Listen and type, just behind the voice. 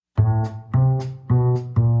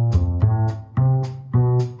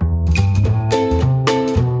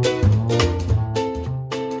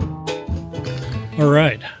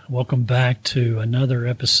Welcome back to another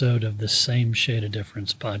episode of the Same Shade of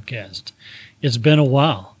Difference podcast. It's been a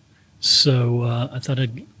while, so I thought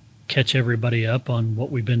I'd catch everybody up on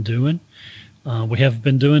what we've been doing. We have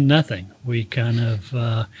been doing nothing. We kind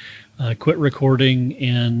of quit recording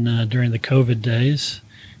during the COVID days,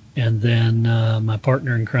 and then my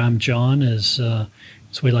partner in crime, John, is,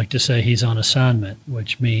 as we like to say, he's on assignment,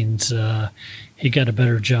 which means he got a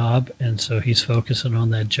better job, and so he's focusing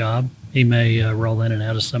on that job. He may roll in and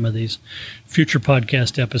out of some of these future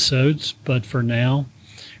podcast episodes, but for now,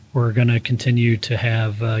 we're going to continue to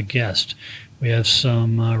have guests. We have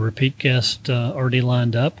some repeat guests already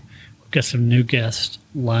lined up. We've got some new guests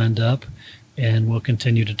lined up, and we'll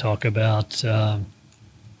continue to talk about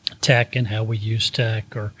tech and how we use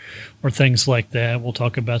tech or things like that. We'll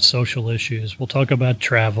talk about social issues. We'll talk about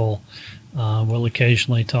travel. We'll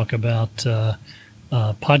occasionally talk about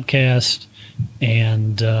podcasts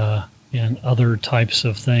and other types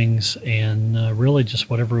of things, and really just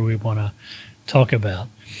whatever we want to talk about.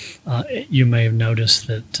 You may have noticed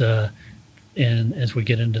that, and as we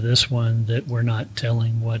get into this one, that we're not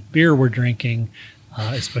telling what beer we're drinking.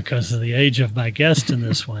 It's because of the age of my guest in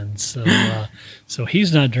this one. So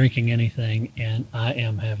he's not drinking anything, and I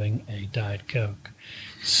am having a Diet Coke.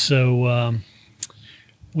 So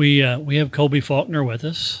we have Colby Faulkner with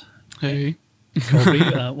us. Hey. Colby,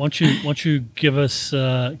 why don't you give us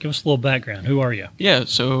a little background? Who are you? Yeah,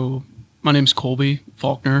 so my name's Colby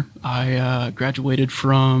Faulkner. I graduated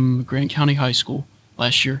from Grant County High School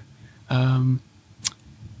last year, and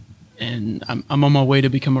I'm on my way to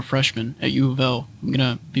become a freshman at U of L. I'm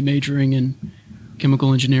gonna be majoring in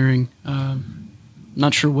chemical engineering.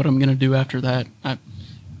 Not sure what I'm gonna do after that. I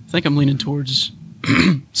think I'm leaning towards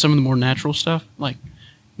some of the more natural stuff, like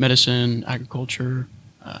medicine, agriculture.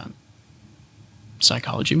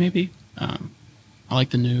 Psychology, maybe. I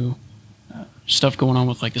like the new stuff going on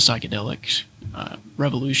with like the psychedelics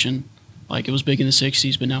revolution. Like it was big in the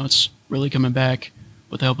 60s, but now it's really coming back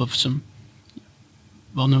with the help of some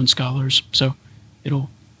well-known scholars. So it'll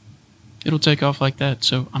take off like that.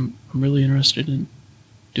 So I'm really interested in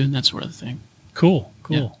doing that sort of thing. Cool.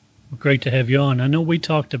 Yeah. Well, great to have you on. I know we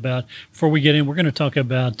talked about, before we get in, we're going to talk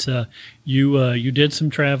about you did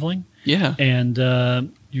some traveling. Yeah.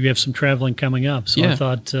 And you have some traveling coming up. So Yeah. I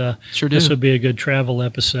thought Sure this do. would be a good travel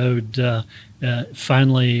episode.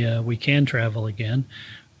 Finally, we can travel again.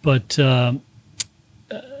 But,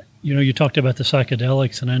 you talked about the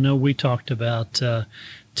psychedelics, and I know we talked about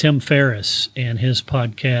Tim Ferriss and his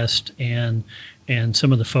podcast and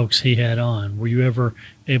some of the folks he had on. Were you ever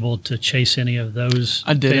able to chase any of those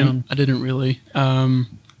I didn't. down? I didn't really.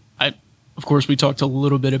 Of course, we talked a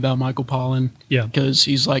little bit about Michael Pollan. Yeah. Because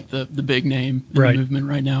he's like the big name in Right. the movement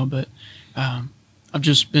right now. But I've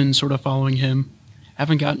just been sort of following him. I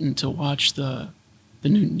haven't gotten to watch the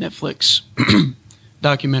new Netflix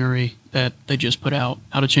documentary that they just put out,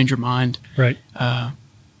 How to Change Your Mind. Right.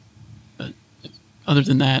 But other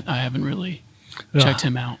than that, I haven't really checked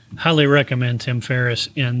him out. Highly recommend Tim Ferriss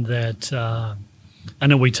in that. I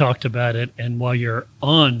know we talked about it, and while you're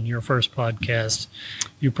on your first podcast,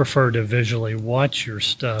 you prefer to visually watch your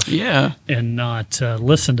stuff Yeah. and not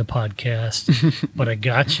listen to podcasts. But I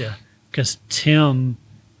gotcha, because Tim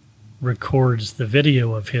records the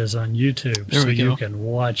video of his on YouTube, There so we you go. can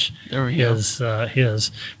watch There we his.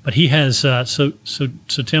 But he has so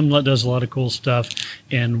Tim does a lot of cool stuff,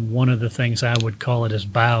 and one of the things I would call it is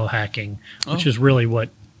biohacking, which Oh. is really what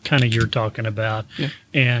kind of you're talking about. Yeah.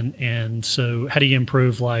 And so how do you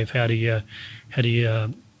improve life? How do you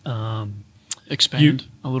Expand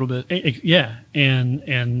a little bit. yeah,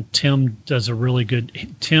 and Tim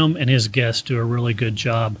and his guests do a really good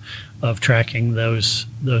job of tracking those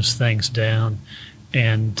things down.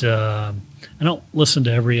 And I don't listen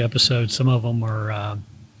to every episode. Some of them are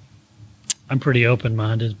I'm pretty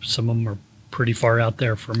open-minded. Some of them are pretty far out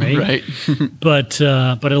there for me. Right. But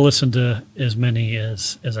I listen to as many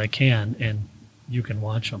as I can, and you can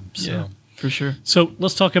watch them. So. Yeah, for sure. So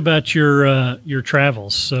let's talk about your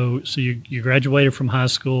travels. So you graduated from high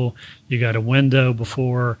school. You got a window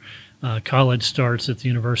before college starts at the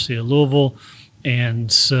University of Louisville,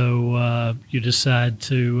 and so you decide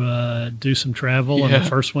to do some travel. And Yeah. the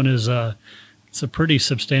first one is it's a pretty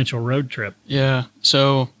substantial road trip. Yeah.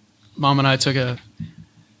 So Mom and I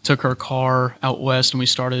took our car out west, and we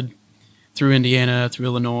started through Indiana, through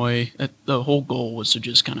Illinois. The whole goal was to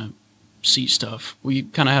just kind of see stuff. We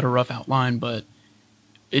kind of had a rough outline, but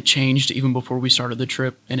it changed even before we started the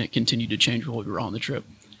trip, and it continued to change while we were on the trip.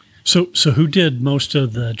 So who did most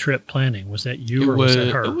of the trip planning? Was that you or was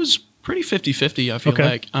that her? It was pretty 50-50, I feel Okay.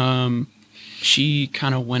 like. She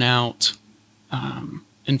kind of went out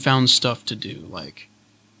and found stuff to do, like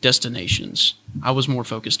destinations. I was more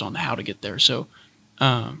focused on how to get there. So,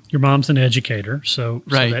 Your mom's an educator, so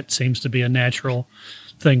Right. that seems to be a natural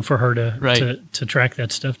thing for her to Right. to track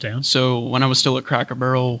that stuff down. so when I was still at Cracker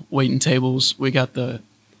Barrel waiting tables, we got the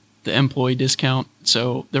employee discount.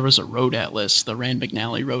 So there was a road atlas, the Rand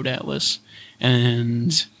McNally road atlas,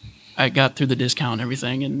 and I got through the discount and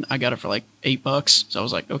everything, and I got it for like $8. So I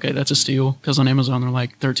was like, okay, that's a steal, because on Amazon they're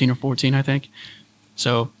like 13 or 14, I think.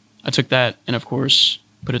 So I took that and of course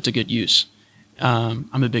put it to good use.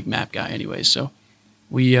 I'm a big map guy anyway, so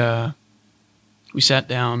we sat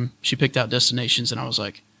down. She picked out destinations, and I was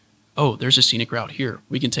like, oh, there's a scenic route here.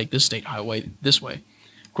 We can take this state highway this way.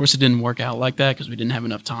 Of course, it didn't work out like that because we didn't have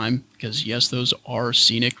enough time. Because yes, those are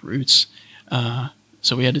scenic routes,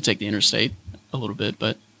 so we had to take the interstate a little bit.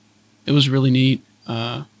 But it was really neat.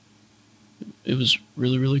 It was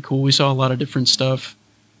really, really cool. We saw a lot of different stuff.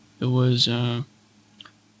 It was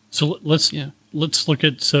So let's yeah. let's look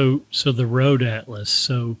at so the road atlas.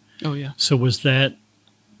 So Oh yeah. was that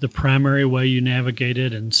the primary way you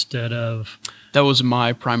navigated instead of? That was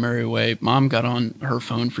my primary way. Mom got on her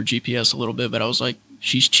phone for GPS a little bit, but I was like,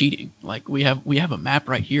 she's cheating. Like we have a map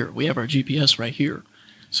right here. We have our GPS right here.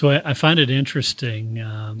 So I find it interesting.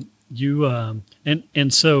 And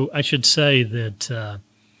so I should say that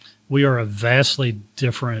we are a vastly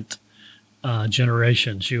different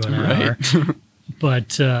generations. You and I are,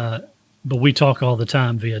 but we talk all the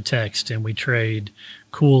time via text, and we trade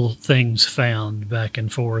cool things found back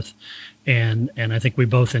and forth. And I think we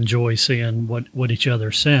both enjoy seeing what each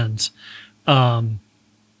other sends. I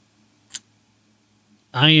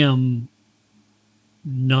am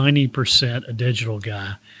 90% a digital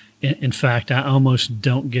guy. In fact, I almost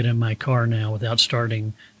don't get in my car now without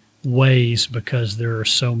starting Waze, because there are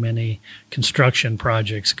so many construction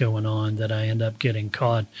projects going on that I end up getting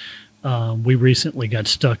caught. We recently got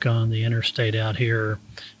stuck on the interstate out here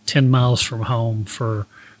 10 miles from home for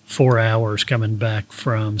 4 hours coming back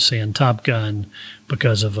from seeing Top Gun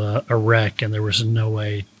because of a wreck, and there was no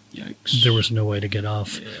way to get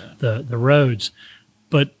off the roads.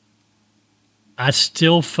 But I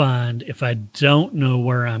still find if I don't know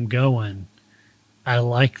where I'm going, I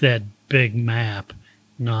like that big map,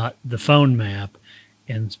 not the phone map.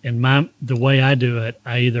 And the way I do it,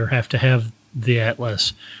 I either have to have the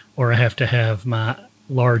Atlas or I have to have my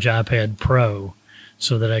large iPad Pro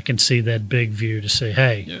so that I can see that big view to say,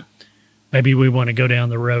 hey, maybe we want to go down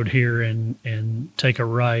the road here and take a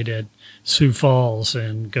right at Sioux Falls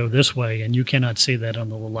and go this way. And you cannot see that on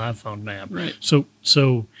the little iPhone map. Right. So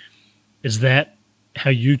is that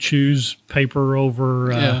how you choose paper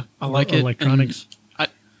over I like electronics?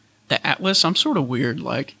 The Atlas, I'm sort of weird.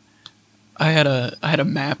 Like I had a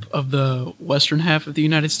map of the western half of the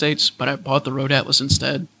United States, but I bought the road atlas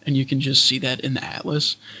instead, and you can just see that in the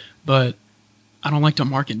Atlas. But I don't like to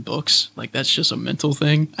mark in books. Like that's just a mental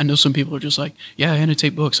thing. I know some people are just like, yeah, I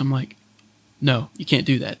annotate books. I'm like, no, you can't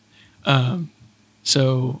do that.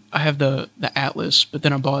 So I have the Atlas, but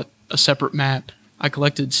then I bought a separate map. I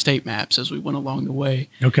collected state maps as we went along the way.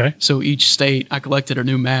 Okay. So each state, I collected a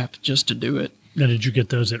new map just to do it. Now, did you get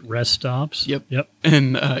those at rest stops? Yep.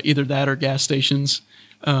 And either that or gas stations.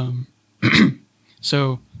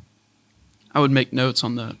 So I would make notes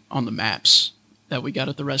on the maps that we got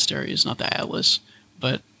at the rest areas, not the Atlas.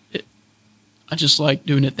 But I just like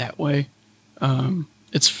doing it that way.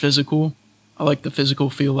 It's physical. I like the physical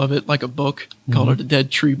feel of it, like a book. Call it a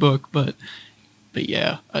dead tree book, but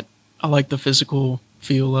yeah, I like the physical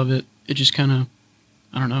feel of it. It just kind of,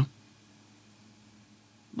 I don't know,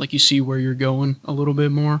 like you see where you're going a little bit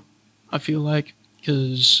more, I feel like.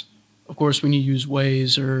 Because, of course, when you use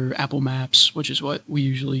Waze or Apple Maps, which is what we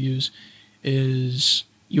usually use, is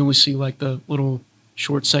you only see like the little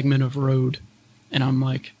short segment of road. And I'm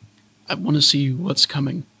like, I want to see what's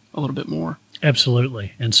coming a little bit more.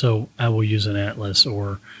 Absolutely. And so I will use an Atlas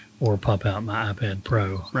or pop out my iPad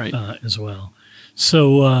Pro as well.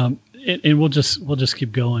 So, and we'll just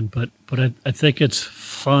keep going. But I think it's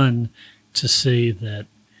fun to see that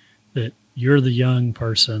you're the young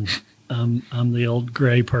person. I'm the old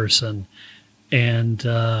gray person. And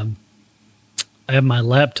I have my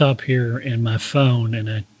laptop here and my phone, and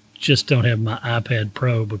I just don't have my iPad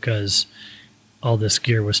Pro because all this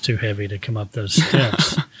gear was too heavy to come up those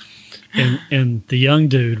steps. and the young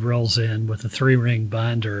dude rolls in with a 3-ring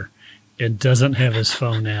binder and doesn't have his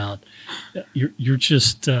phone out. You're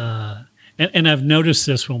just and I've noticed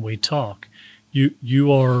this when we talk.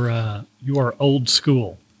 You are old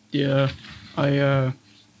school. Yeah, I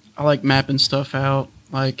like mapping stuff out.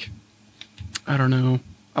 Like, I don't know.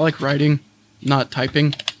 I like writing, not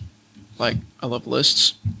typing. Like, I love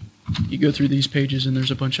lists. You go through these pages and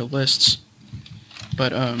there's a bunch of lists.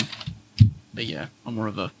 But yeah, I'm more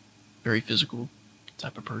of a very physical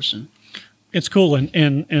type of person. It's cool,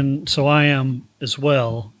 and so I am as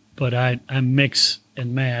well. But I mix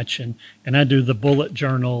and match, and I do the bullet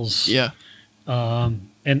journals. Yeah.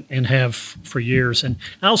 And have for years. And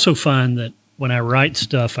I also find that when I write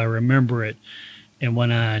stuff, I remember it, and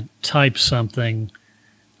when I type something,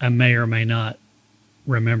 I may or may not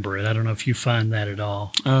remember it. I don't know if you find that at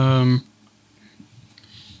all.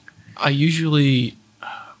 I usually,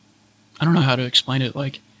 I don't know how to explain it.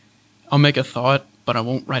 Like, I'll make a thought, but I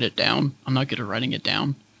won't write it down. I'm not good at writing it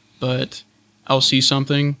down, but I'll see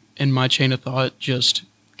something and my chain of thought just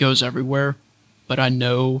goes everywhere. But I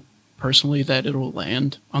know personally that it'll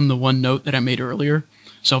land on the one note that I made earlier.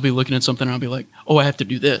 So I'll be looking at something and I'll be like, oh, I have to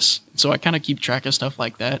do this. So I kind of keep track of stuff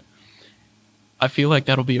like that. I feel like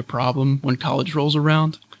that'll be a problem when college rolls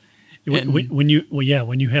around. When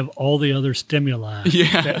you have all the other stimuli,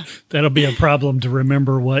 Yeah. that'll be a problem to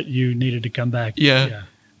remember what you needed to come back to. Yeah.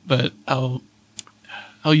 But I'll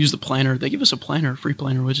use the planner. They give us a planner, free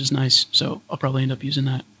planner, which is nice. So I'll probably end up using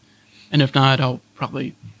that. And if not, I'll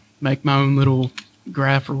probably make my own little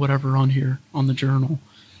graph or whatever on here on the journal,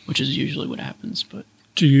 which is usually what happens. But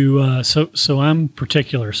do you? So I'm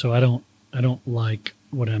particular. So I don't like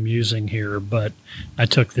what I'm using here, but I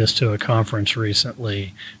took this to a conference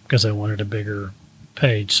recently because I wanted a bigger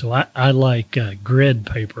page. So I like grid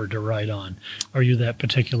paper to write on. Are you that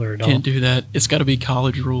particular at all? Can't do that. It's got to be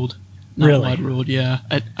college ruled, not Really? wide ruled. Yeah,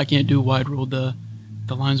 I can't do wide ruled. The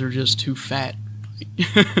lines are just too fat.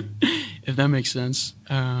 If that makes sense.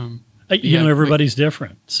 Everybody's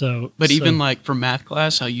different. So, Even like for math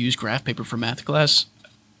class, I'll use graph paper for math class.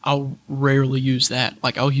 I'll rarely use that.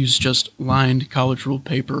 Like I'll use just lined college ruled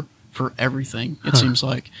paper for everything. It seems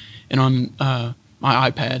like, and on my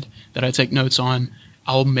iPad that I take notes on,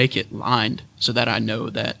 I'll make it lined so that I know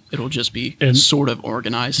that it'll just be sort of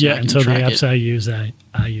organized. Yeah, and and so the apps I use, I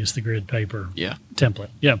use the grid paper template.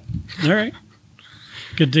 Yeah. All right.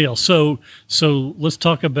 Good deal. So let's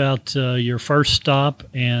talk about your first stop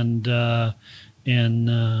and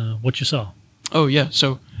what you saw. Oh yeah.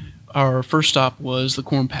 So our first stop was the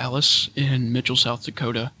Corn Palace in Mitchell, South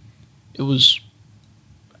Dakota. It was,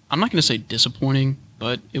 I'm not going to say disappointing,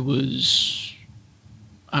 but it was,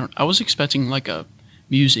 I was expecting like a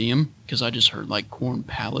museum because I just heard like Corn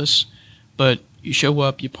Palace, but you show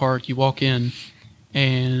up, you park, you walk in,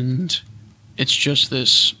 and it's just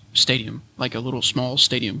this stadium, like a little small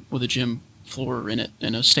stadium with a gym floor in it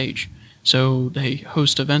and a stage. So they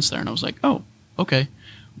host events there, and I was like, oh, okay.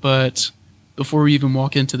 But before we even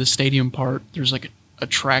walk into the stadium part, there's like a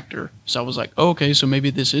tractor. So I was like, oh, okay, so maybe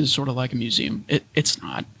this is sort of like a museum. It's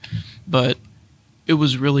not, but it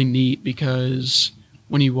was really neat because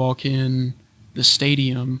when you walk in the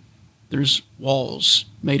stadium, there's walls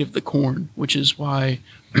made of the corn, which is why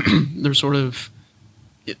they're sort of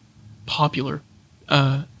popular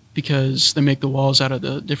because they make the walls out of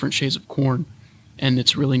the different shades of corn. And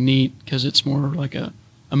it's really neat because it's more like a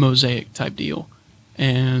mosaic type deal.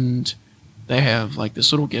 And they have like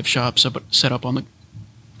this little gift shop set up on the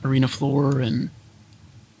arena floor, and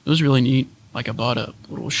it was really neat. Like I bought a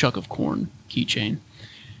little shuck of corn keychain.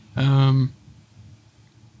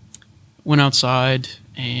 Went outside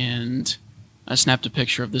and I snapped a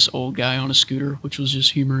picture of this old guy on a scooter, which was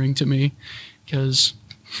just humoring to me because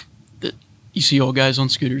you see old guys on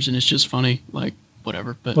scooters and it's just funny, like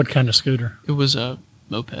whatever. But what kind of scooter? It was a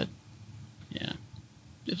moped. Yeah.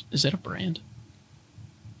 Is that a brand?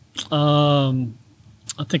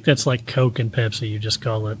 I think that's like Coke and Pepsi. You just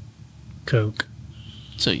call it Coke.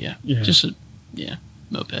 So yeah. Just a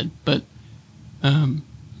moped. But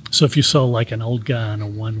so if you saw like an old guy on a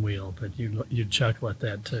one wheel, that you'd chuckle at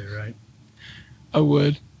that too, right? I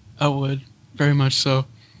would very much so.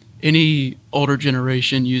 Any older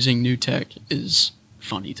generation using new tech is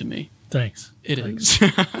funny to me. Thanks. Thanks.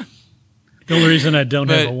 The only reason I don't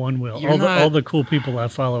have But a one wheel, you're all the cool people I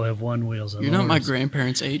follow have one wheels. You're not my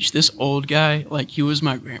grandparents' age. This old guy, like he was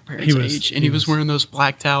my grandparents' age, and he was wearing those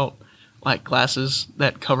blacked out like glasses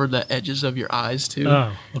that covered the edges of your eyes too.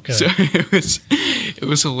 Oh, okay. So it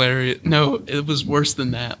was hilarious. No, it was worse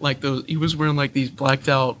than that. Like he was wearing like these blacked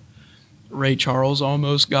out Ray Charles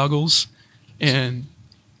almost goggles, and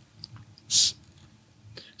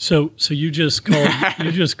so you just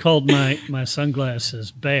called my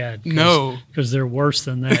sunglasses bad. No, because they're worse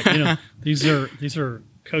than that. You know, these are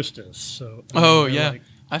Costas. So yeah.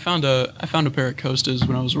 I found a pair of Costas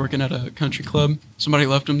when I was working at a country club. Somebody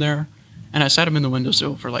left them there, and I sat them in the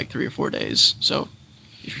windowsill for like 3 or 4 days. So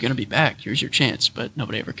if you're gonna be back, here's your chance. But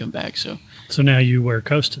nobody ever come back. So now you wear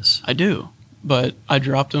Costas. I do, but I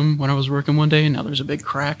dropped them when I was working one day, and now there's a big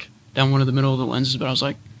crack down one of the middle of the lenses, but I was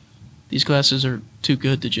like, these glasses are too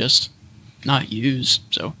good to just not use,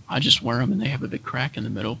 so I just wear them, and they have a big crack in the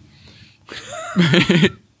middle.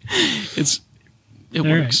 It All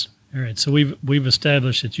works. right. All right. So we've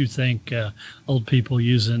established that you think old people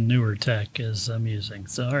using newer tech is amusing.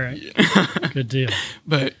 So all right, good deal.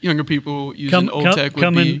 But younger people using old tech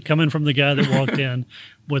would coming from the guy that walked in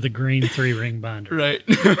with a green 3-ring binder. right.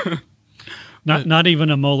 Not even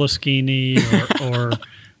a Moleskine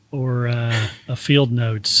or a Field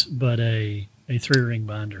Notes, but a 3-ring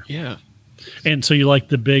binder. Yeah. And so you like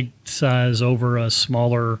the big size over a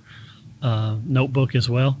smaller notebook as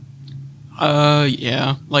well?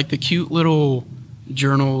 Yeah, like the cute little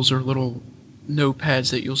journals or little notepads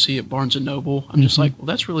that you'll see at Barnes and Noble. I'm just like, well,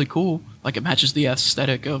 that's really cool. Like it matches the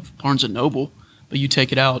aesthetic of Barnes and Noble, but you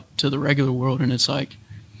take it out to the regular world and it's like,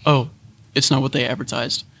 oh, it's not what they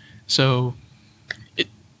advertised. So it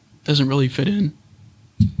doesn't really fit in.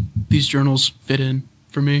 These journals fit in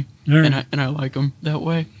for me, All right. and I like them that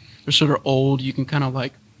way. They're sort of old. You can kind of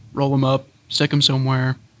like roll them up, stick them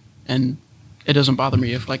somewhere, and it doesn't bother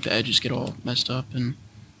me if like the edges get all messed up and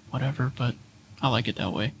whatever, but I like it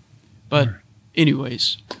that way. But Sure.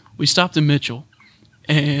 anyways, we stopped in Mitchell,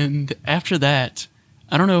 and after that,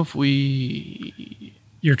 I don't know if we.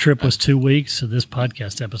 Your trip was 2 weeks, so this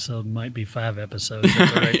podcast episode might be 5 episodes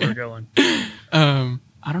at the rate we're going. I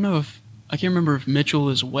don't know if I can't remember if Mitchell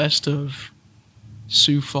is west of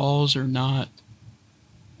Sioux Falls or not.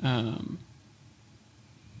 I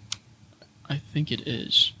think it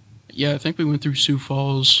is. Yeah, I think we went through Sioux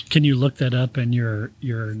Falls. Can you look that up in your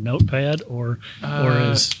notepad, or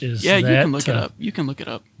is yeah, that, you can look it up. You can look it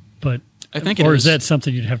up. But I think it or is. is that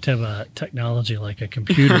something you'd have to have a technology like a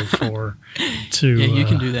computer for to Yeah, you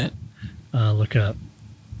can do that. look up?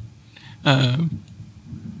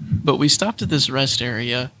 But we stopped at this rest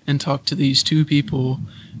area and talked to these two people,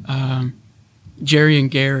 Jerry and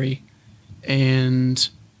Gary. And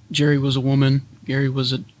Jerry was a woman, Gary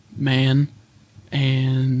was a man,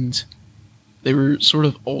 and they were sort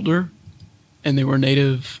of older, and they were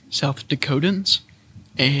native South Dakotans.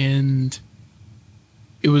 And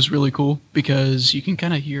it was really cool because you can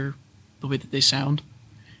kind of hear the way that they sound.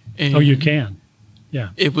 And Oh, you can. Yeah.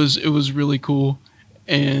 It was really cool.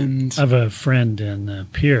 And I have a friend in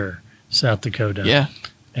Pierre, South Dakota. yeah,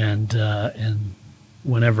 And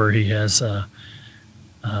whenever he has a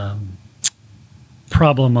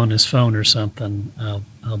problem on his phone or something,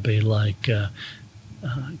 I'll be like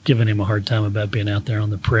giving him a hard time about being out there on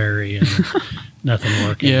the prairie and nothing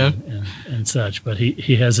working Yeah. and such. But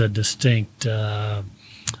he has a distinct,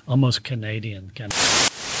 almost Canadian kind of.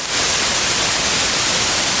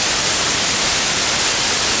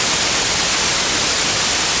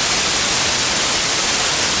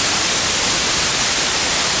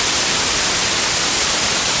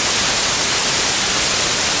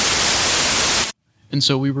 and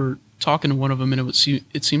so we were talking to one of them, and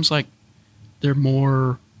it seems like they're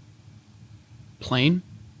more plain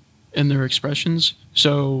in their expressions.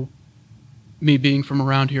 So me being from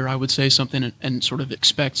around here, I would say something and sort of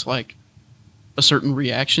expect like a certain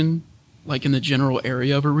reaction, like in the general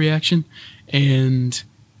area of a reaction, and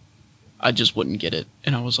I just wouldn't get it.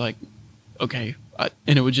 And I was like, okay,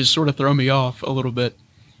 and it would just sort of throw me off a little bit.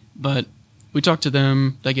 But we talked to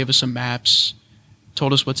them. They gave us some maps,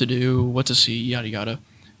 told us what to do, what to see, yada yada.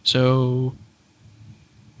 So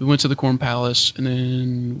we went to the Corn Palace, and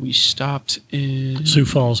then we stopped in Sioux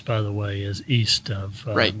Falls, by the way, is east of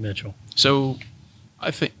Right. Mitchell. So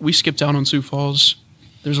I think we skipped out on Sioux Falls.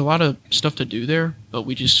 There's a lot of stuff to do there, but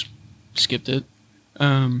we just skipped it.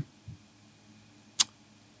 Trying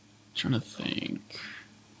to think.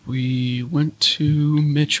 We went to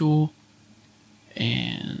Mitchell,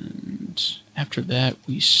 and after that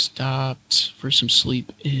we stopped for some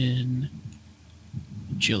sleep in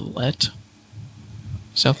Gillette,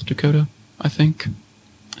 South Dakota, I think.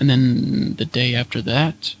 And then the day after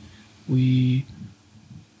that, we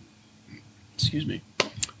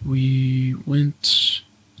went.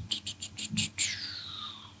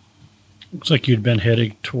 Looks like you'd been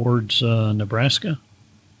heading towards Nebraska.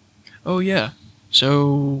 Oh, yeah.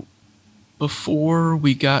 So before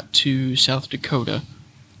we got to South Dakota,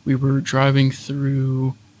 we were driving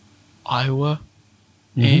through Iowa,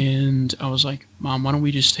 and I was like, Mom, why don't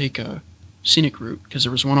we just take a scenic route? Because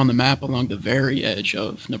there was one on the map along the very edge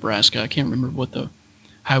of Nebraska. I can't remember what the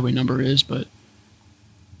highway number is, but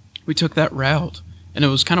we took that route, and it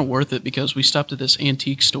was kind of worth it because we stopped at this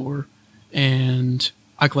antique store, and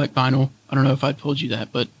I collect vinyl. I don't know if I told you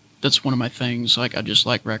that, but that's one of my things. Like, I just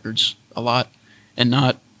like records a lot, and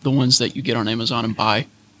not the ones that you get on Amazon and buy.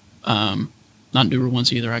 Not newer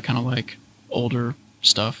ones either. I kind of like older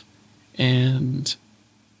stuff. and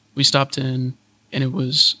we stopped in, and it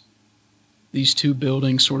was these two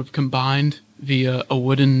buildings sort of combined via a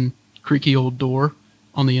wooden creaky old door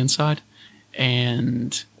on the inside,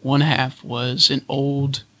 and one half was an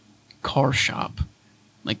old car shop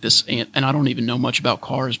like this, and I don't even know much about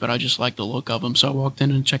cars, but I just like the look of them, so I walked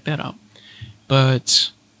in and checked that out.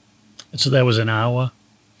 But So that was in Iowa,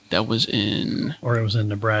 that was in, or it was in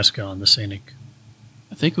Nebraska on the scenic.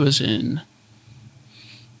 I think it was in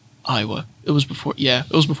Iowa. It was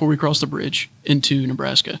before we crossed the bridge into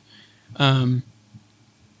Nebraska.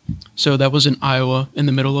 So that was in Iowa, in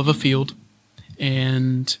the middle of a field,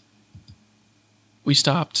 and we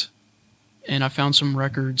stopped, and I found some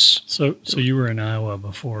records. So you were in Iowa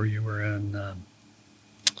before you were in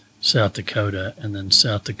South Dakota, and then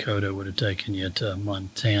South Dakota would have taken you to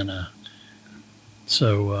Montana.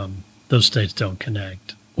 So those states don't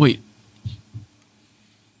connect. Wait,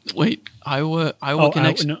 Iowa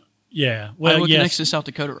connects. No, yeah. Well, Iowa yes. connects to South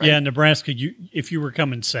Dakota, right? Yeah, Nebraska. If you were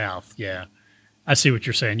coming south, yeah, I see what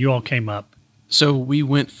you're saying. You all came up, So we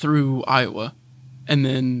went through Iowa, and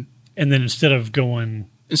then and then instead of going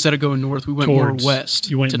north, we went towards more west.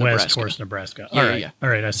 you went to west Nebraska. towards Nebraska. Yeah, All right, yeah. all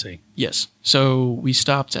right, I see. Yes. So we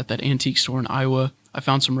stopped at that antique store in Iowa. I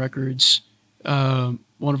found some records. One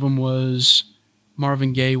of them was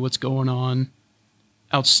Marvin Gaye, "What's Going On."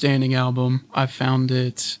 Outstanding album. I found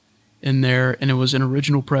it in there, and it was an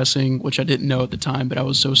original pressing, which I didn't know at the time, but I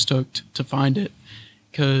was so stoked to find it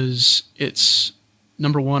because it's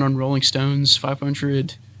 #1 on Rolling Stone's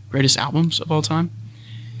 500 greatest albums of all time.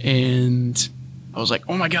 And I was like,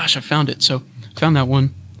 oh my gosh, I found it. So I found that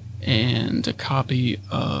one and a copy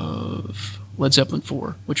of Led Zeppelin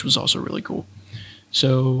 4, which was also really cool.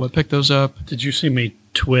 So I picked those up. Did you see me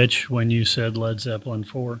twitch when you said Led Zeppelin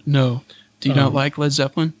 4? No. Do you not like Led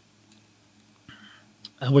Zeppelin?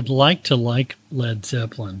 I would like to like Led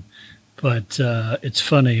Zeppelin, but it's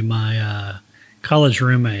funny. My college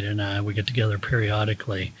roommate and I, we get together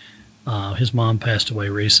periodically. His mom passed away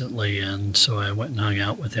recently, and so I went and hung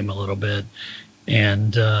out with him a little bit.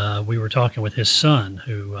 And we were talking with his son,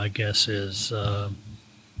 who I guess is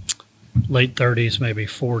late 30s, maybe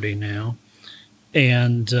 40 now.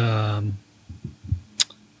 And I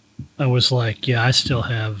was like, yeah, I still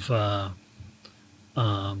have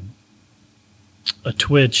a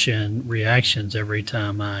twitch and reactions every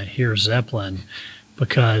time I hear Zeppelin,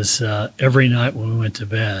 because every night when we went to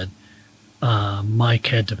bed, Mike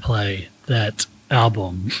had to play that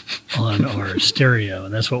album on our stereo,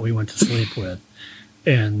 and that's what we went to sleep with.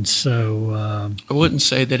 And so I wouldn't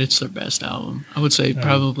say that it's their best album. I would say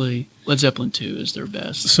probably Led Zeppelin 2 is their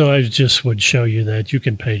best. So I just would show you that. You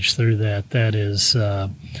can page through that. That is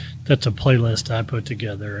that's a playlist I put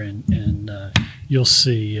together, and you'll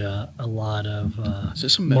see a lot of Is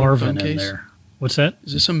this a metal Marvin phone in case? there. What's that?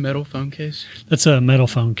 Is this a metal phone case? That's a metal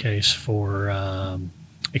phone case for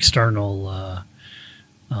external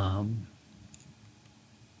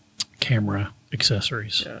camera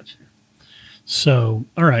accessories. Gotcha. So,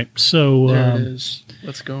 all right. So, There it is.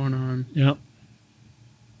 What's going on? Yep.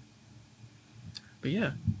 But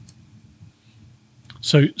yeah.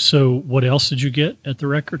 So what else did you get at the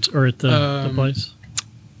records or at the place?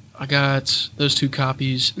 I got those two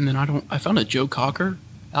copies, and then I found a Joe Cocker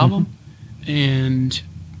album, and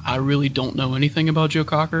I really don't know anything about Joe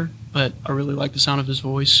Cocker, but I really like the sound of his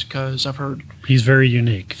voice because I've heard He's very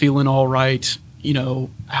unique. "Feeling All Right,"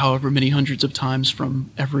 however many hundreds of times from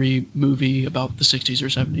every movie about the 60s or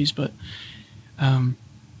 70s, but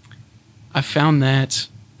I found that,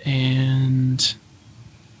 and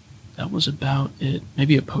that was about it.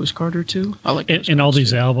 Maybe a postcard or two. I like And all postcards, these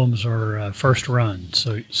too. albums are first run.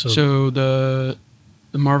 So the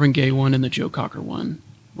Marvin Gaye one and the Joe Cocker one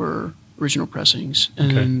were original pressings,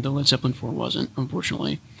 and Okay. the Led Zeppelin 4 wasn't,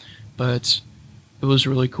 unfortunately. But it was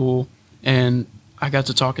really cool, and I got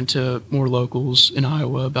to talking to more locals in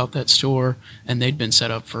Iowa about that store, and they'd been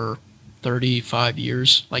set up for 35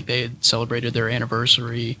 years. Like, they had celebrated their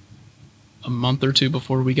anniversary a month or two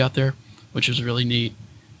before we got there, which was really neat.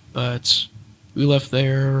 But we left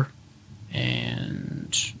there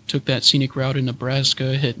and took that scenic route in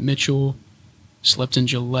Nebraska, hit Mitchell, slept in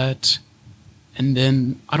Gillette, and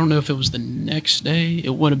then I don't know if it was the next day.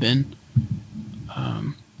 It would have been.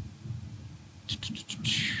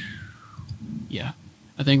 Yeah,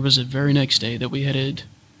 I think it was the very next day that we headed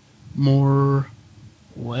more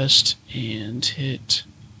west and hit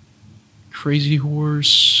Crazy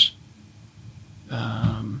Horse,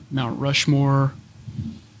 Mount Rushmore,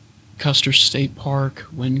 Custer State Park,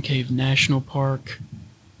 Wind Cave National Park.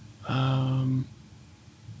 And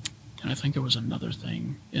I think there was another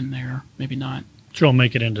thing in there. Maybe not. Did you all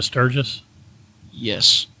make it into Sturgis?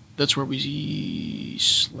 Yes. That's where we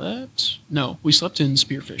slept. No, we slept in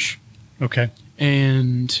Spearfish, Okay.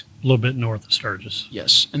 and A little bit north of Sturgis.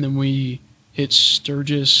 yes, and then we hit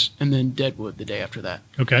Sturgis and then Deadwood the day after that.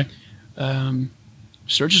 Okay.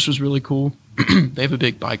 Sturgis was really cool. They have a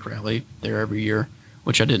big bike rally there every year,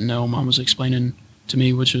 which I didn't know. Mom was explaining to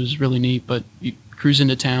me, which was really neat. But you cruise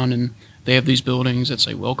into town and they have these buildings that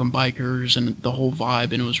say "Welcome Bikers" and the whole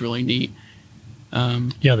vibe, and it was really neat.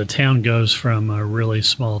 Yeah, the town goes from a really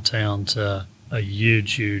small town to a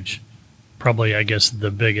huge, probably, I guess,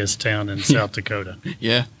 the biggest town in South Dakota.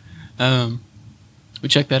 Yeah. We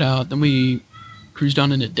checked that out. Then we cruised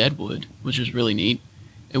on into Deadwood, which was really neat.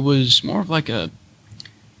 It was more of like a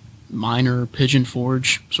minor Pigeon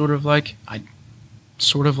Forge, sort of like. I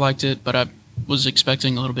sort of liked it, but I was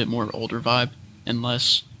expecting a little bit more older vibe and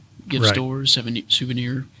less gift Right. stores,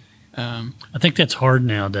 souvenir. I think that's hard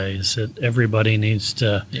nowadays. That everybody needs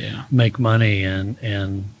to Yeah. make money,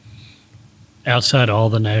 and outside all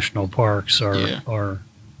the national parks Yeah. are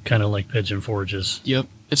kind of like Pigeon Forges. Yep,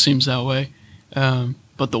 it seems that way.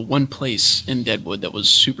 But the one place in Deadwood that was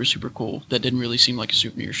super, super cool that didn't really seem like a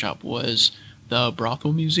souvenir shop was the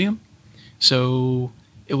Brothel Museum. So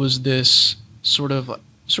it was this sort of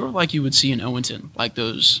like you would see in Owenton, like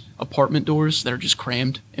those apartment doors that are just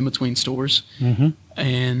crammed in between stores. Mm-hmm.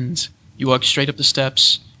 And you walk straight up the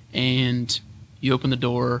steps and you open the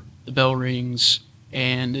door, the bell rings,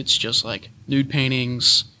 and it's just like nude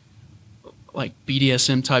paintings, like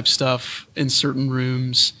BDSM type stuff in certain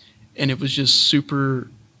rooms, and it was just super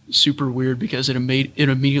weird because it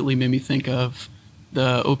immediately made me think of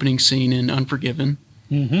the opening scene in Unforgiven,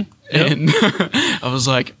 Mm-hmm. and I was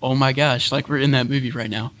like, oh my gosh, like we're in that movie right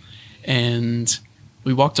now. And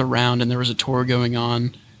we walked around and there was a tour going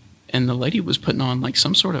on, and the lady was putting on like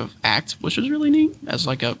some sort of act, which was really neat, as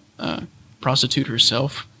like a prostitute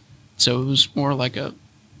herself. So it was more like a,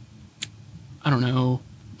 I don't know,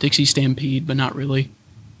 Dixie Stampede, but not really.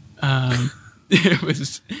 It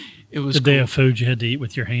was The day of food you had to eat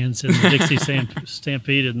with your hands in the Dixie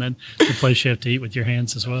Stampede, and then the place you have to eat with your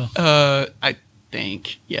hands as well. I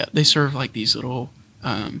think, yeah, they serve like these little,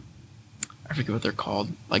 I forget what they're called,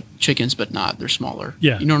 like chickens, but not. They're smaller.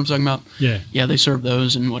 Yeah. You know what I'm talking about? Yeah. Yeah, they serve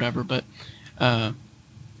those and whatever. But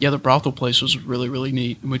yeah, the brothel place was really, really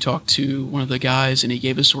neat. And we talked to one of the guys, and he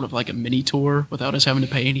gave us sort of like a mini tour without us having to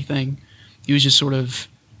pay anything. He was just sort of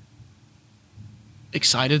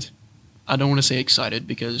excited. I don't want to say excited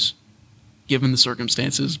because given the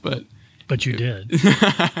circumstances, but But you did.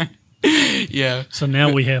 yeah. So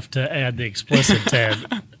now we have to add the explicit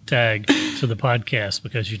tag to the podcast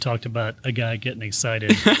because you talked about a guy getting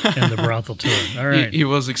excited in the brothel tour. All right. He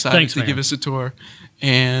was excited Thanks, to man. give us a tour,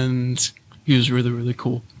 and he was really, really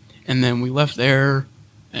cool. And then we left there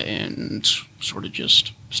and sort of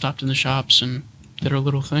just stopped in the shops and did our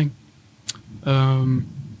little thing.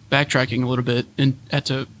 Backtracking a little bit at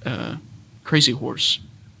the Crazy Horse.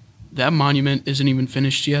 That monument isn't even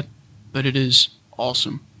finished yet, but it is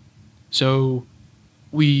awesome. So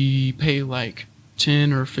we pay like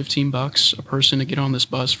 10 or 15 bucks a person to get on this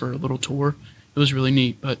bus for a little tour. It was really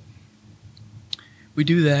neat, but we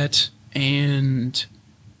do that and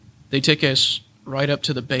they take us right up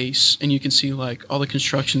to the base, and you can see like all the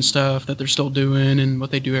construction stuff that they're still doing and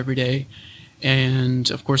what they do every day.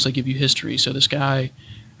 And of course they give you history. So this guy,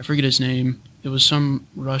 I forget his name, it was some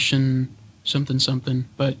Russian something,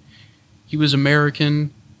 but he was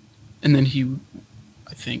American, and then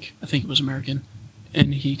I think he was American,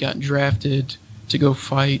 and he got drafted to go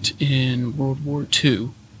fight in World War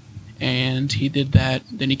II, and he did that.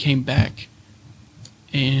 Then he came back,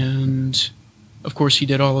 and of course he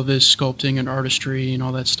did all of his sculpting and artistry and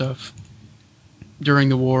all that stuff during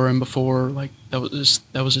the war and before. Like that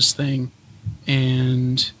was his thing,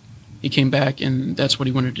 and he came back, and that's what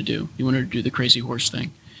he wanted to do. He wanted to do the Crazy Horse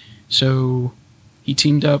thing, so he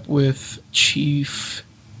teamed up with Chief.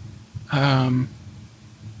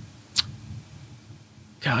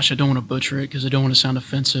 Gosh, I don't want to butcher it because I don't want to sound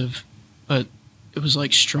offensive, but it was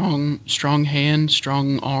like strong hand,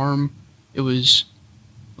 strong arm. It was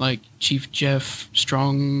like Chief Jeff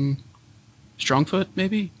Strongfoot,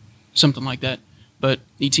 maybe something like that. But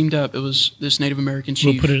he teamed up. It was this Native American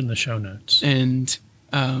chief. We'll put it in the show notes. And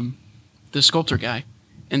the sculptor guy.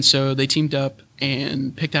 And so they teamed up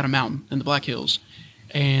and picked out a mountain in the Black Hills,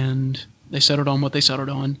 and they settled on what they settled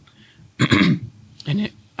on.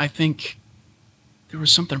 And I think there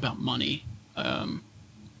was something about money.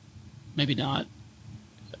 Maybe not.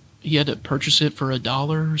 He had to purchase it for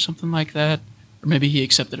 $1 or something like that. Or maybe he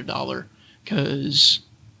accepted $1 because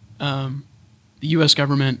the U.S.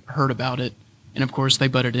 government heard about it. And of course they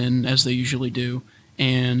butted in, as they usually do,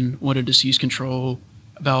 and wanted to seize control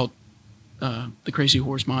about the Crazy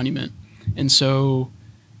Horse Monument. And so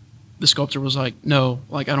the sculptor was like, no,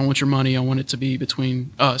 like, I don't want your money. I want it to be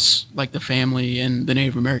between us, like the family and the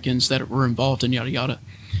Native Americans that were involved in yada yada.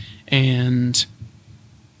 And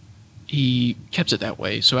he kept it that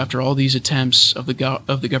way. So after all these attempts of the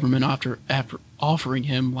government after offering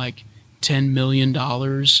him like $10 million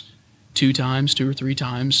 2 or 3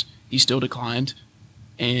 times, he still declined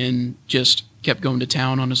and just kept going to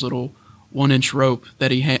town on his little 1-inch rope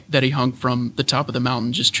that he hung from the top of the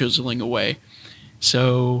mountain, just chiseling away.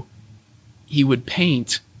 So he would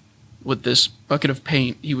paint with this bucket of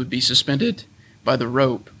paint. He would be suspended by the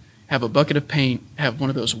rope, have a bucket of paint, have one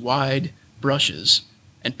of those wide brushes,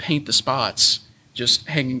 and paint the spots just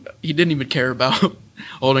hanging. He didn't even care about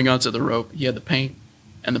holding onto the rope. He had the paint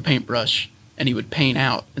and the paintbrush, and he would paint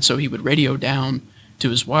out. And so he would radio down to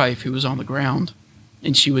his wife, who was on the ground,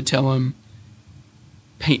 and she would tell him,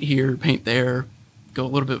 paint here, paint there, go a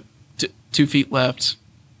little bit 2 feet left.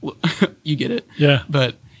 You get it. Yeah.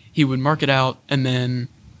 But he would mark it out and then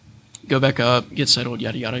go back up, get settled,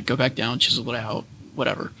 yada, yada, go back down, chisel it out,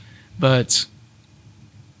 whatever. But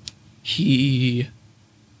I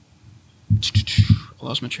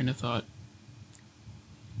lost my train of thought.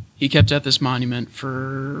 He kept at this monument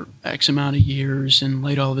for X amount of years and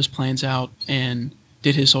laid all of his plans out and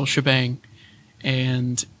did his whole shebang.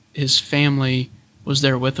 And his family was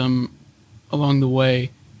there with him along the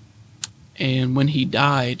way. And when he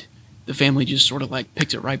died, the family just sort of like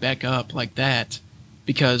picked it right back up like that,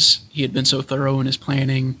 because he had been so thorough in his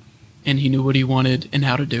planning and he knew what he wanted and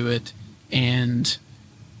how to do it. And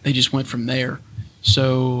they just went from there.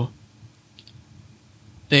 So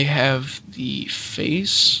they have the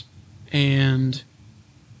face and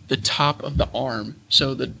the top of the arm.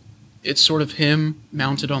 So it's sort of him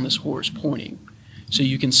mounted on this horse pointing. So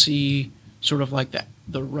you can see sort of like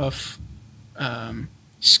the rough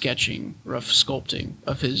sketching, rough sculpting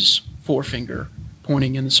of his forefinger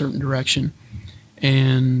pointing in a certain direction.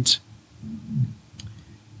 And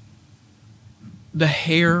the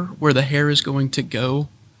hair, where the hair is going to go,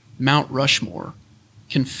 Mount Rushmore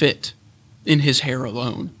can fit in his hair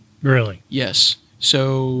alone. Really? Yes.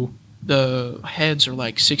 So the heads are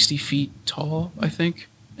like 60 feet tall, I think,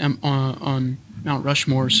 on Mount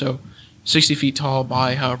Rushmore. So 60 feet tall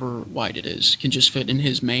by however wide it is can just fit in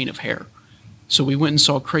his mane of hair. So we went and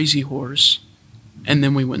saw Crazy Horse, and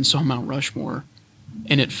then we went and saw Mount Rushmore.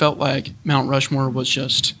 And it felt like Mount Rushmore was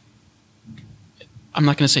just, I'm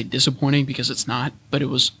not going to say disappointing because it's not, but it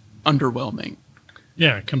was underwhelming.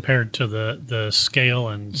 Yeah, compared to the scale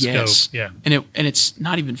and Yes. scope. Yeah. And it's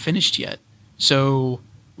not even finished yet. So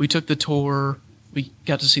we took the tour. We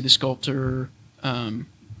got to see the sculptor, or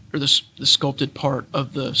the sculpted part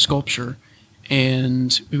of the sculpture.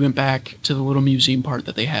 And we went back to the little museum part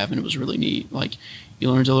that they have, and it was really neat. Like, you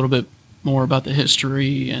learned a little bit more about the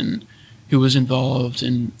history and who was involved,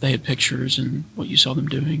 and they had pictures and what you saw them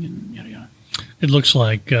doing, and yada yada. It looks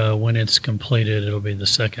like when it's completed, it'll be the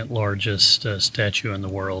second largest statue in the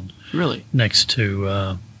world, Really? next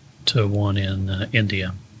to one in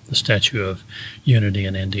India, the Statue of Unity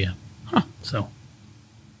in India. Huh. So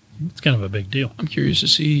it's kind of a big deal. I'm curious to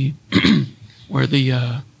see where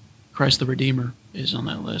the Christ the Redeemer is on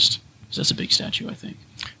that list, because that's a big statue, I think.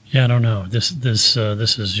 Yeah, I don't know. This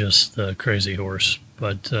is just the Crazy Horse,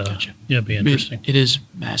 but Gotcha. yeah, it'd be interesting. It is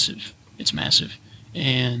massive. It's massive.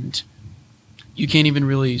 And you can't even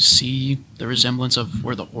really see the resemblance of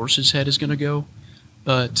where the horse's head is going to go.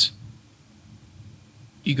 But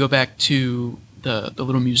you go back to the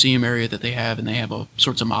little museum area that they have, and they have all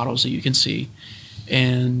sorts of models that you can see.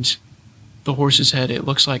 And the horse's head, it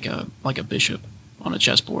looks like a bishop on a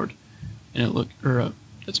chessboard. And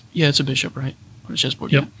it's a bishop, right? On a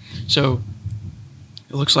chessboard. Yep. Yeah. So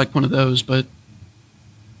it looks like one of those, but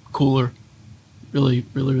cooler. Really,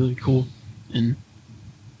 really, really cool. And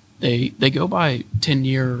they go by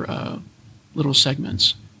 10-year little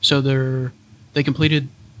segments. So they completed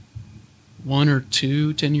 1 or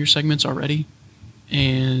 2 10-year segments already,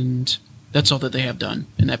 and that's all that they have done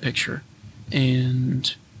in that picture.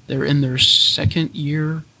 And they're in their second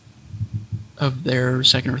year of their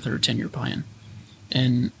second or third 10-year plan.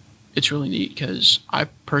 And it's really neat because I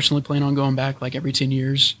personally plan on going back like every 10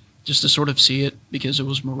 years just to sort of see it, because it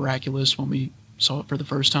was miraculous when we saw it for the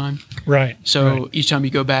first time. Right. So right. each time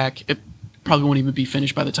you go back, it probably won't even be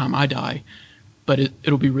finished by the time I die, but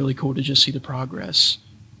it'll be really cool to just see the progress,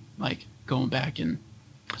 like going back and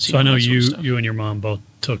see. So I know all that sort of stuff. you and your mom both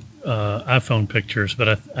took iPhone pictures, but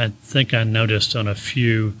I think I noticed on a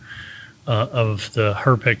few of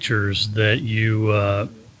her pictures that you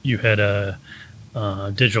had a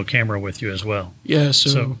digital camera with you as well. Yeah.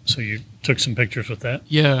 So So you took some pictures with that.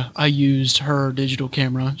 Yeah, I used her digital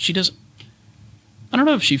camera. I don't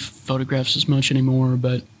know if she photographs as much anymore,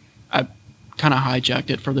 but I kind of hijacked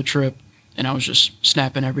it for the trip, and I was just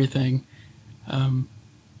snapping everything.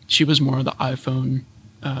 She was more of the iPhone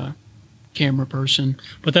camera person.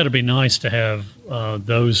 But that'd be nice to have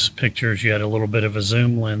those pictures. You had a little bit of a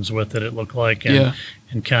zoom lens with it, it looked like. And, Yeah.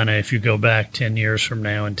 And kind of, if you go back 10 years from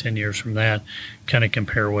now and 10 years from that, kind of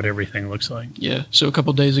compare what everything looks like. Yeah. So a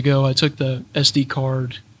couple days ago, I took the SD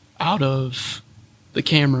card out of the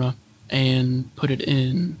camera and put it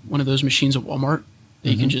in one of those machines at Walmart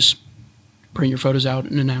that you can just print your photos out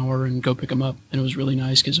in an hour and go pick them up. And it was really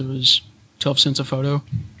nice because it was 12 cents a photo.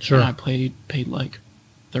 Sure. And I paid like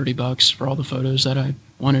 $30 for all the photos that I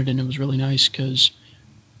wanted, and it was really nice because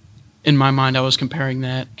in my mind I was comparing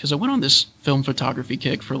that because I went on this film photography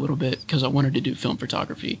kick for a little bit because I wanted to do film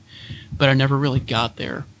photography, but I never really got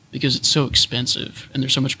there because it's so expensive and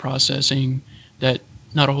there's so much processing that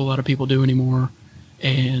not a whole lot of people do anymore.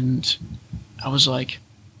 And I was like,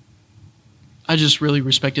 I just really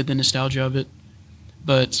respected the nostalgia of it.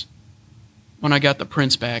 But when I got the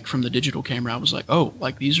prints back from the digital camera, I was like, oh,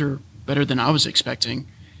 like these are better than I was expecting.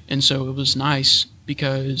 And so it was nice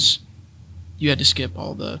because you had to skip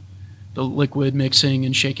all the liquid mixing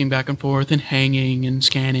and shaking back and forth and hanging and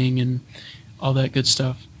scanning and all that good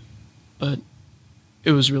stuff. But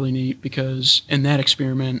it was really neat because in that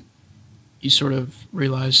experiment, you sort of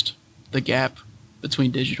realized the gap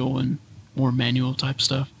between digital and more manual type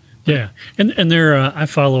stuff. Yeah, and there I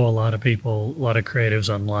follow a lot of people, a lot of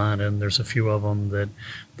creatives online, and there's a few of them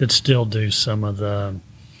that still do some of the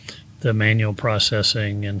manual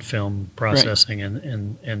processing and film processing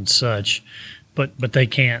and such, but they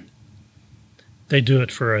can't. They do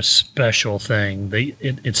it for a special thing.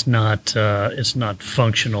 It's not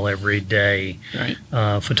functional every day. Right.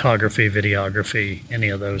 Photography, videography, any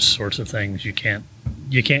of those sorts of things. You can't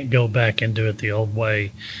go back and do it the old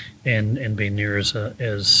way, and be near as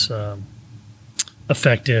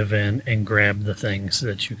effective and grab the things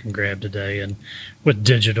that you can grab today. And with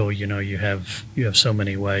digital, you have so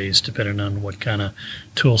many ways depending on what kind of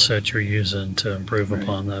tool set you're using to improve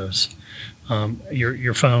upon those.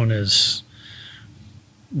 Your phone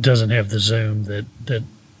doesn't have the zoom that the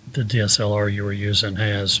DSLR you were using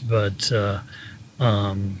has, but the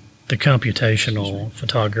computational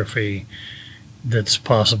photography that's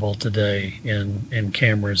possible today in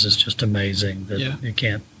cameras is just amazing that you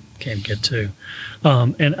can't get to.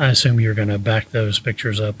 And I assume you're going to back those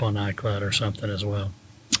pictures up on iCloud or something as well.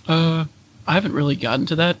 I haven't really gotten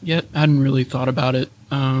to that yet. I hadn't really thought about it.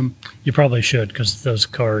 You probably should, because those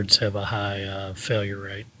cards have a high failure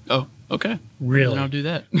rate. Oh, okay. Really? Then I'll do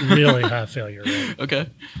that. Really high failure rate. Okay.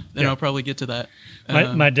 Then I'll probably get to that.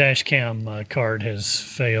 My dash cam card has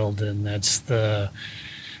failed, and that's the,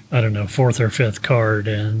 I don't know, fourth or fifth card,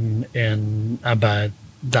 and I buy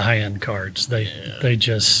the high-end cards. They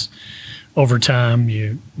just, over time,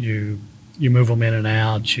 you move them in and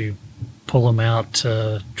out, you pull them out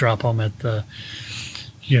to drop them at the,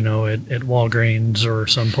 at Walgreens or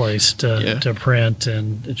someplace to print,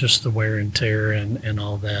 and just the wear and tear and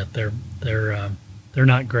all that. They're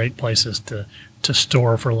not great places to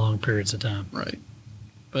store for long periods of time. Right.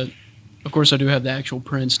 But of course I do have the actual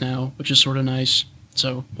prints now, which is sort of nice.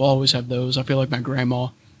 So we'll always have those. I feel like my grandma,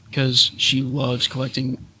 because she loves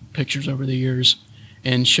collecting pictures over the years,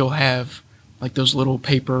 and she'll have like those little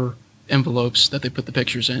paper envelopes that they put the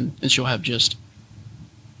pictures in, and she'll have just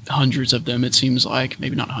hundreds of them. It seems like,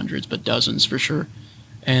 maybe not hundreds, but dozens for sure.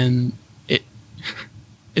 And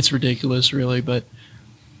it's ridiculous, really. But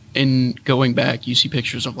in going back, you see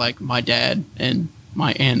pictures of like my dad and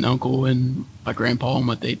my aunt and uncle and my grandpa and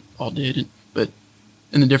what they all did, but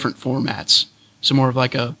in the different formats. So more of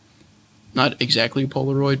like not exactly a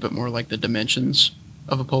Polaroid, but more like the dimensions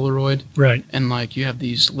of a Polaroid. Right. And like you have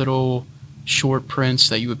these little short prints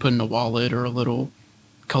that you would put in a wallet or a little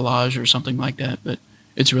collage or something like that. But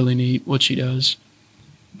it's really neat what she does.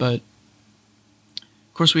 But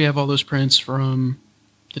of course we have all those prints from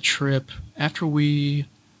the trip. After we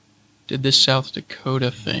did this South Dakota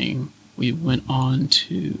thing, we went on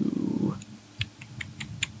to,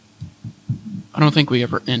 I don't think we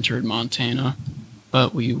ever entered Montana,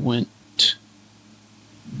 but we went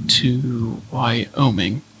to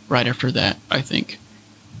Wyoming right after that, I think,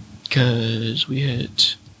 because we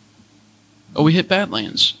hit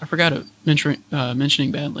Badlands. I forgot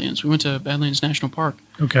mentioning Badlands. We went to Badlands National Park.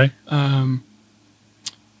 Okay.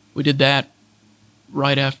 We did that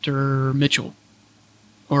right after Mitchell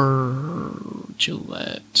or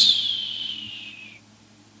Gillette.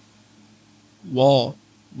 Wall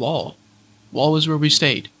is where we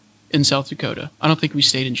stayed. in South Dakota. I don't think we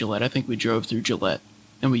stayed in Gillette. I think we drove through Gillette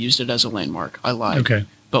and we used it as a landmark. I lied. Okay.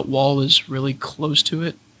 But Wall is really close to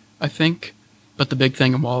it, I think. But the big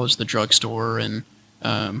thing in Wall is the drugstore and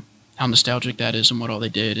how nostalgic that is and what all they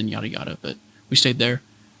did and yada yada. But we stayed there.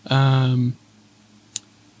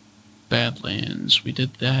 Badlands, we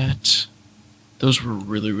did that. Those were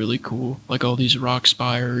really, really cool. Like all these rock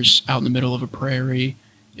spires out in the middle of a prairie.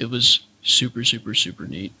 It was super, super, super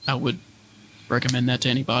neat. I would recommend that to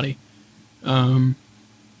anybody. Did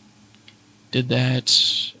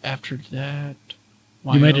that. After that,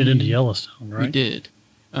 You made it into Wyoming. Yellowstone, right? We did.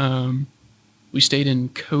 We stayed in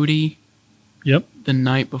Cody Yep. the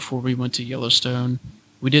night before we went to Yellowstone.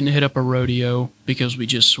 We didn't hit up a rodeo because we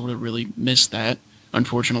just sort of really missed that,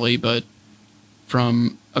 unfortunately. But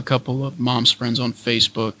from a couple of Mom's friends on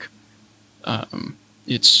Facebook,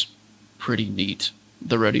 it's pretty neat,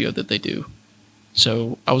 the rodeo that they do.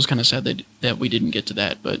 So I was kind of sad that we didn't get to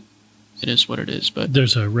that, but it is what it is. But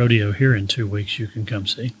There's a rodeo here in 2 weeks you can come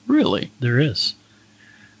see. really, There is.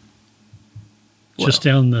 Well, Just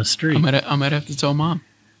down the street. I might have to tell Mom.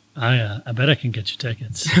 I bet I can get you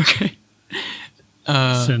tickets. Okay.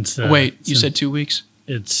 Since Wait, you since said 2 weeks?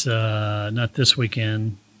 it's not this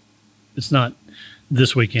weekend. It's not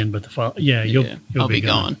this weekend, but the fall. Yeah, you'll I'll be be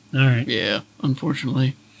gone. All right. Yeah,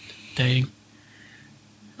 unfortunately. Dang.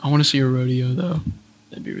 I want to see a rodeo, though.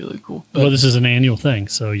 That'd be really cool. But, Well, this is an annual thing,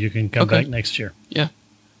 so you can come Okay. back next year.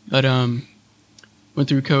 but went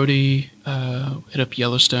through Cody, hit up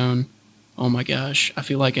Yellowstone. Oh my gosh. I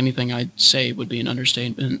feel like anything I'd say would be an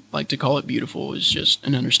understatement. Like, to call it beautiful is just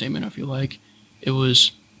an understatement, I feel like. It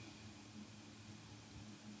was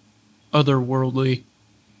otherworldly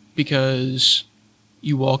because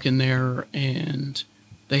you walk in there and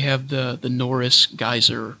they have the Norris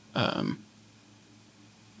Geyser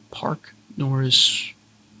park, Norris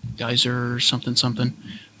Geyser something,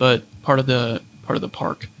 but part of the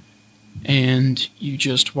park, and you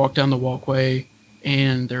just walk down the walkway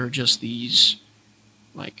and there are just these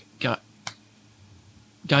like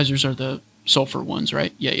geysers are the sulfur ones,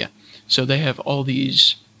 right? Yeah. So they have all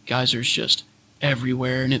these geysers just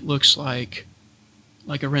everywhere, and it looks like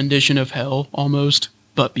a rendition of hell almost,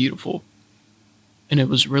 but beautiful. And it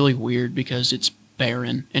was really weird because it's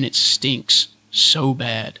barren and it stinks so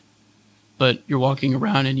bad. But you're walking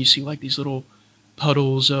around and you see like these little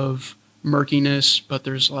puddles of murkiness, but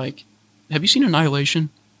there's like, have you seen Annihilation?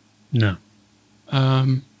 No,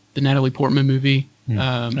 The Natalie Portman movie.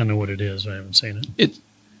 I know what it is. I haven't seen it. It's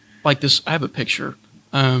like this. I have a picture.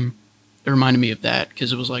 It reminded me of that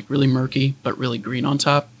because it was like really murky, but really green on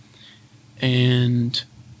top. And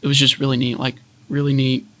it was just really neat, like really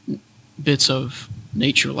neat bits of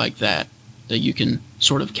nature like that you can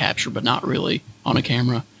sort of capture, but not really on a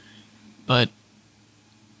camera. But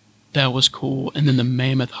that was cool. And then the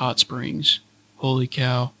Mammoth Hot Springs. Holy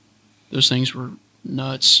cow. Those things were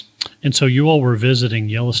nuts. And so you all were visiting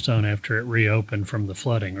Yellowstone after it reopened from the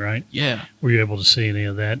flooding, right? Yeah. Were you able to see any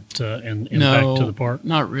of that and impact No, to the park?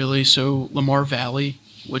 not really. So Lamar Valley,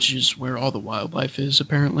 which is where all the wildlife is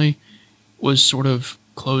apparently, was sort of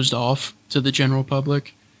closed off to the general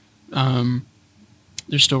public.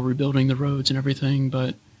 They're still rebuilding the roads and everything,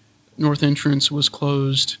 but North Entrance was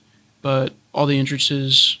closed, but all the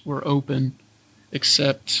entrances were open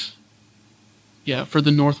except, for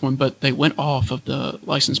the north one, but they went off of the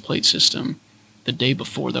license plate system the day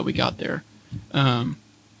before that we got there.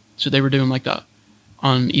 So they were doing like that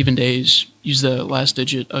on even days, use the last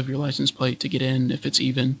digit of your license plate to get in if it's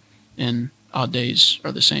even, and odd days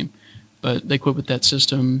are the same. But they quit with that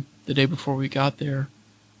system the day before we got there,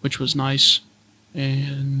 which was nice.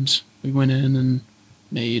 And we went in and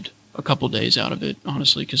made a couple days out of it,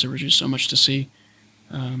 honestly, because there was just so much to see.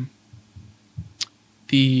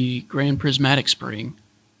 The Grand Prismatic Spring,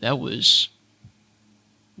 that was,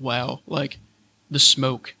 wow. Like, the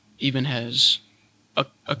smoke even has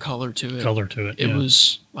a color to it. It Yeah.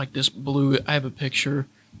 was like this blue. I have a picture,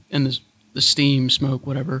 and the steam, smoke,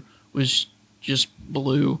 whatever, was just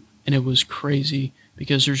blue, and it was crazy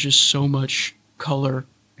because there's just so much color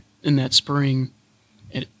in that spring.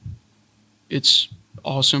 It's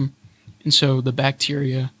awesome. And so the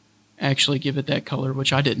bacteria actually give it that color,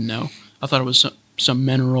 which I didn't know. I thought it was some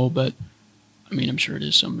mineral, but I mean, I'm sure it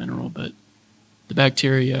is some mineral, but the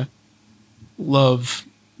bacteria love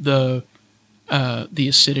the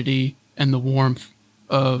acidity and the warmth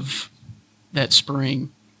of that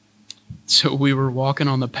spring. So we were walking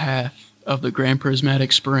on the path of the Grand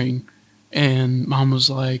Prismatic Spring, and Mom was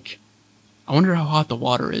like, I wonder how hot the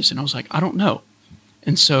water is. And I was like, I don't know.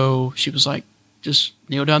 And so she was like, just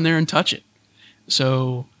kneel down there and touch it.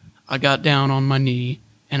 So I got down on my knee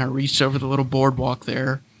and I reached over the little boardwalk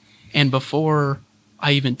there And before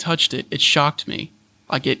I even touched it, it shocked me.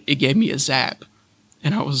 Like it gave me a zap.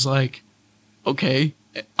 And I was like, okay,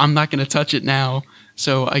 I'm not going to touch it now.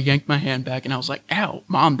 So I yanked my hand back and I was like, ow,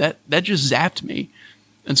 Mom, that just zapped me.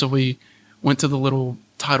 And so we went to the little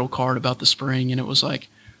title card about the spring, and it was like,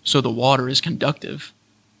 so the water is conductive.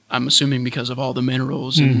 I'm assuming because of all the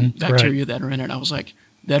minerals and bacteria that are in it. I was like,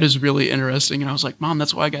 that is really interesting. And I was like, Mom,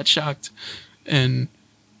 that's why I got shocked. And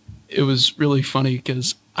it was really funny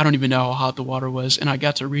because I don't even know how hot the water was. And I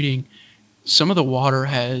got to reading some of the water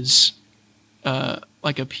has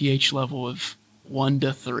like a pH level of 1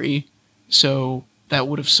 to 3. So that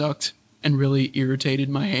would have sucked and really irritated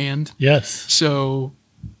my hand. Yes. So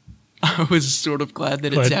I was sort of glad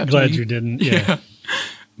that it zapped me. Glad you didn't. Yeah.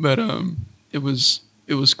 But it was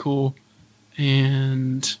cool.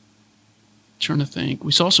 And trying to think,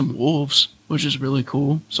 we saw some wolves, which is really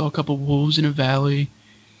cool. Saw a couple wolves in a valley,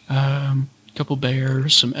 a couple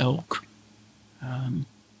bears, some elk.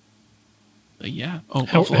 But yeah. Oh,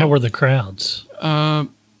 how were the crowds? Some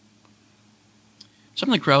of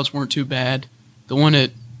the crowds weren't too bad. The one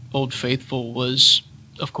at Old Faithful was,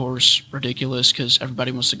 of course, ridiculous because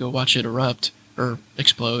everybody wants to go watch it erupt or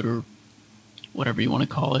explode or whatever you want to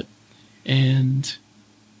call it. And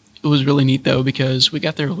it was really neat, though, because we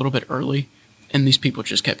got there a little bit early, and these people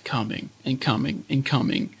just kept coming and coming and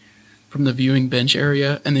coming from the viewing bench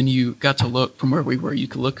area. And then you got to look from where we were. You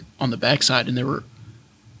could look on the backside, and there were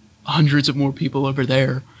hundreds of more people over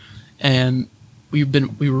there. And we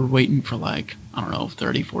were waiting for like, I don't know,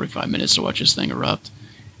 30, 45 minutes to watch this thing erupt.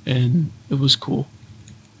 And it was cool.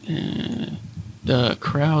 The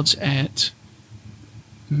crowds at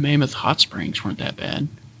Mammoth Hot Springs weren't that bad,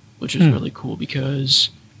 which is really cool because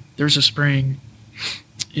there's a spring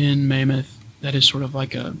in Mammoth that is sort of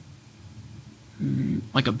like a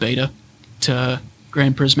beta to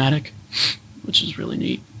Grand Prismatic, which is really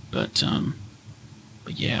neat. But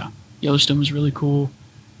yeah, Yellowstone was really cool.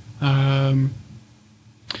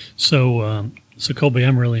 So Colby,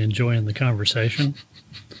 I'm really enjoying the conversation.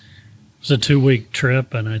 It was a 2-week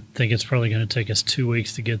trip, and I think it's probably going to take us 2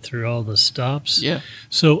 weeks to get through all the stops. Yeah.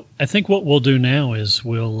 So I think what we'll do now is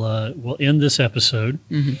we'll end this episode,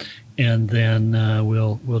 and then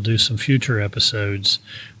we'll do some future episodes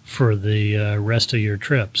for the rest of your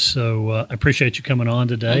trip. So I appreciate you coming on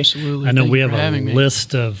today. Absolutely. I know Thank we you have for a having me.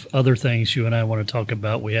 list of other things you and I want to talk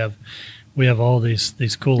about. We have all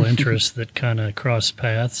these cool interests that kind of cross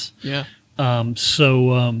paths. Yeah.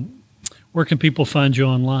 So where can people find you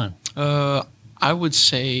online? I would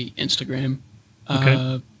say Instagram.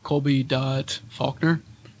 Okay. Colby.Faulkner.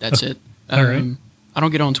 That's it. All right. I don't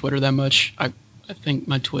get on Twitter that much. I think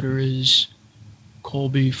my Twitter is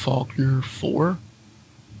Colby Faulkner 4.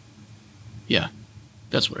 Yeah,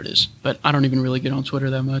 that's what it is. But I don't even really get on Twitter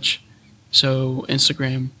that much. So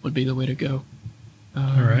Instagram would be the way to go.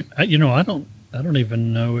 All right. I don't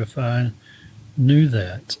even know if I knew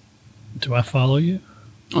that. Do I follow you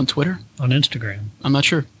On Twitter? on Instagram? I'm not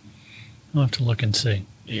sure. I'll have to look and see.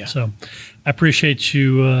 Yeah. So I appreciate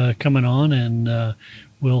you coming on, and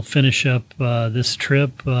we'll finish up this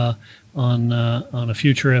trip on a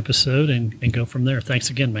future episode and go from there. Thanks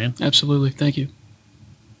again, man. Absolutely. Thank you.